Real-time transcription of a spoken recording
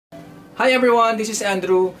Hi everyone, this is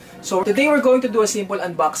Andrew. So today we're going to do a simple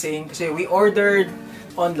unboxing kasi we ordered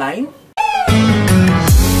online.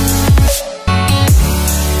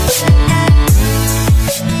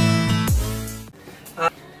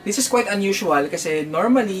 This is quite unusual kasi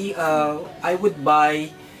normally I would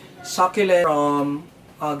buy succulent from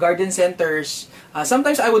garden centers.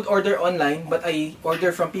 Sometimes I would order online, but I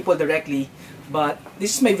order from people directly. But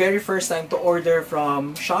this is my very first time to order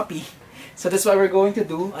from Shopee. So that's why we're going to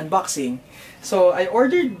do unboxing. So I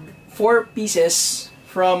ordered 4 pieces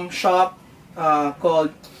from shop called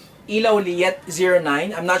Ilaw Liet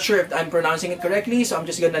 09. I'm not sure if I'm pronouncing it correctly, so I'm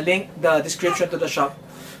just gonna link the description to the shop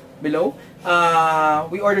below.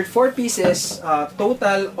 We ordered 4 pieces,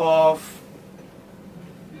 total of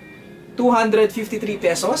 253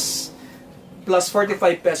 pesos plus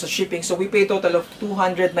 45 pesos shipping. So we pay total of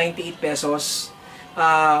 298 pesos.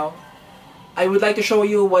 I would like to show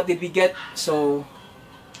you what did we get. So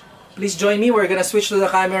please join me. We're gonna switch to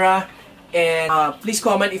the camera, and please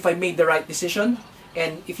comment if I made the right decision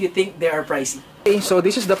and if you think they are pricey. Okay, so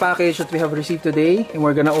this is the package that we have received today, and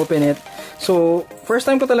we're gonna open it. So first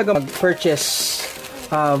time ko talaga mag-purchase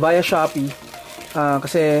via Shopee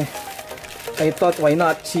kasi I thought, why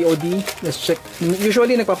not? COD. Let's check.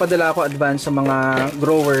 Usually nagpapadala ako advance sa mga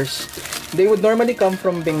growers. They would normally come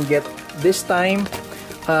from Benguet. This time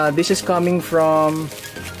this is coming from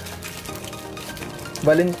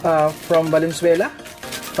Valenzuela,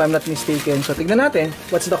 if I'm not mistaken. So tignan natin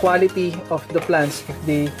what's the quality of the plants if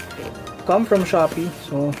they come from Shopee.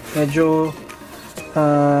 So medyo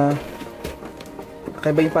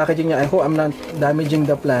kakaiba yung packaging niya. I hope I'm not damaging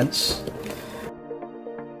the plants.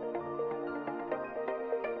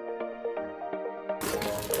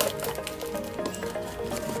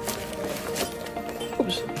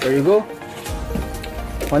 Oops, there you go.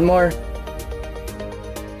 One more.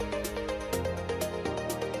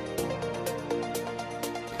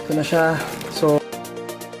 Ito na siya. So,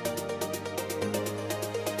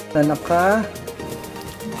 naka-wrap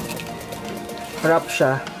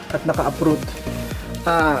siya at naka-uproot.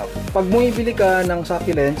 Pag bumibili ka ng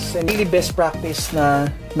succulents, really best practice na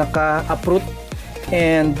naka-uproot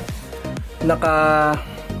and naka-balot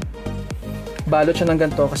siya ng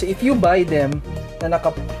ganito. Kasi if you buy them na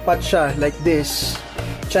naka-pot siya like this,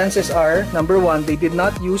 chances are, number one, they did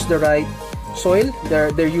not use the right soil.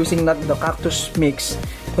 They're using not the cactus mix,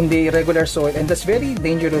 kundi regular soil, and that's very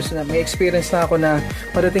dangerous. May experience na ako na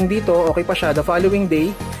padating dito, okay pa siya. The following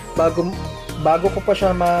day, bago ko pa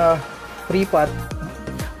siya ma-repot,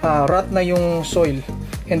 rot na yung soil,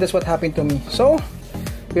 and that's what happened to me. So,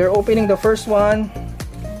 we are opening the first one.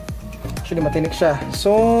 Actually, matinik siya.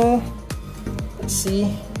 So, let's see.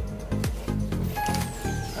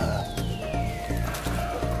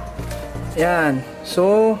 Yan.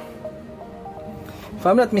 So, if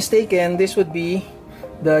I'm not mistaken, this would be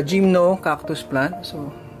the gymno cactus plant. So,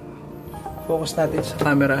 focus natin sa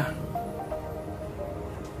camera.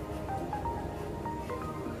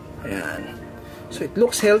 Ayan. So, it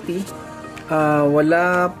looks healthy.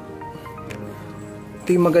 Ito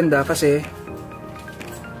yung maganda kasi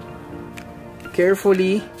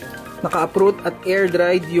carefully naka-uproot at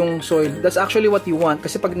air-dried yung soil. That's actually what you want.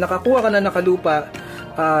 Kasi pag nakakuha ka na nakalupa,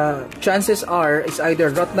 chances are it's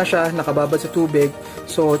either rot na siya, nakababad sa tubig,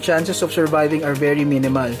 so chances of surviving are very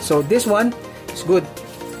minimal. So this one is good.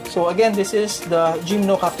 So again, this is the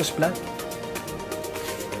gymno cactus plant.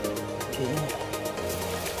 Okay.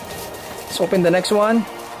 Let's open the next one.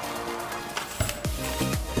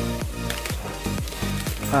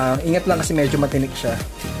 Ingat lang kasi medyo matinik siya.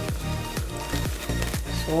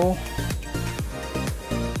 So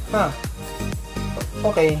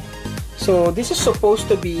okay. So, this is supposed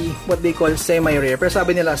to be what they call semi-rare. Pero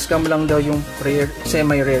sabi nila, scam lang daw yung rare,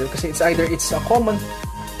 semi-rare. Kasi it's either it's a common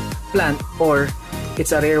plant or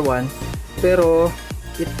it's a rare one. Pero,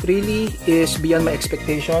 it really is beyond my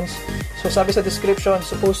expectations. So, sabi sa description,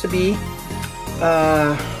 supposed to be,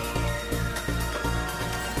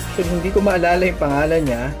 actually, hindi ko maalala yung pangalan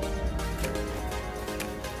niya.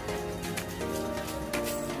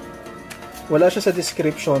 Wala siya sa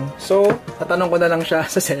description. So, tatanong ko na lang siya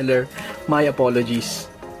sa seller. My apologies.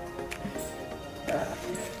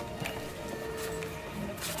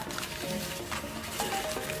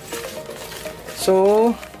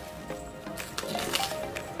 So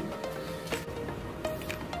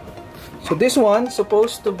this one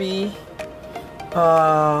supposed to be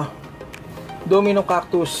domino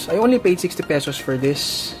cactus. I only paid 60 pesos for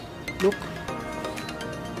this. Look.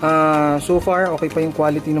 So far, okay pa yung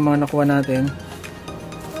quality ng mga nakuha natin.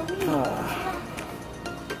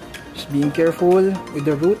 Just being careful with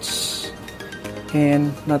the roots and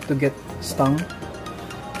not to get stung.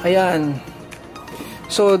 Ayan.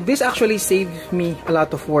 So, this actually saved me a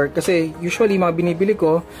lot of work. Kasi, usually, mga binibili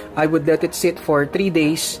ko, I would let it sit for 3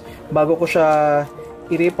 days bago ko siya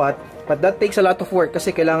iripat. But that takes a lot of work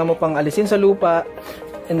kasi kailangan mo pang alisin sa lupa,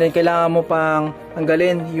 and then kailangan mo pang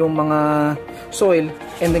tanggalin yung mga soil,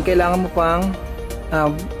 and then kailangan mo pang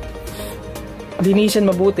linisin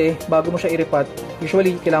mabuti bago mo siya iripat.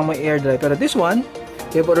 Usually, kailangan mo i-air dry. Pero this one,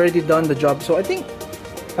 they've already done the job. So, I think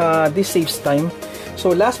this saves time.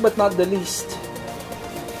 So, last but not the least,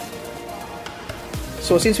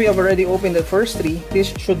 so since we have already opened the first 3,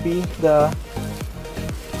 this should be the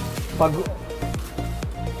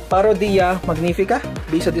Parodia Magnifica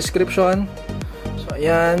based sa description. So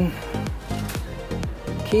ayan.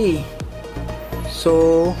 Okay.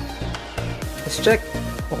 So let's check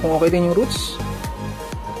kung okay din yung roots.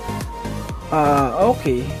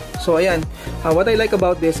 Okay. So ayan. What I like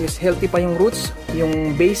about this is healthy pa yung roots.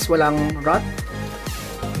 Yung base walang rot.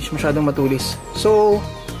 Hindi masyadong matulis. So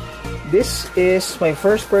this is my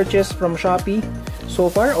first purchase from Shopee.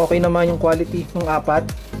 So far, okay naman yung quality ng 4.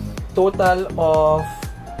 Total of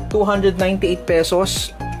 298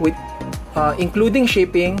 pesos with including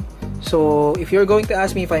shipping. So, if you're going to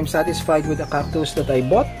ask me if I'm satisfied with the cactus that I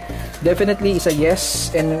bought, definitely is a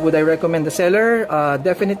yes. And would I recommend the seller?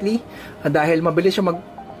 Definitely. Dahil mabilis siya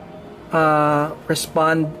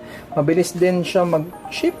respond, mabilis din siya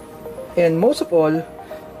mag-ship, and most of all,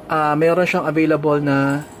 mayroon siyang available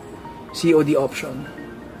na COD option.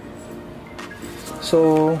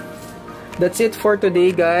 So that's it for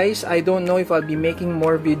today, guys. I don't know if I'll be making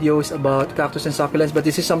more videos about cactus and succulents, but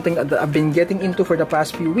this is something that I've been getting into for the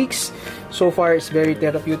past few weeks. So far, it's very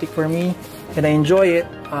therapeutic for me and I enjoy it.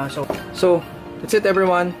 So that's it,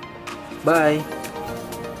 everyone. Bye.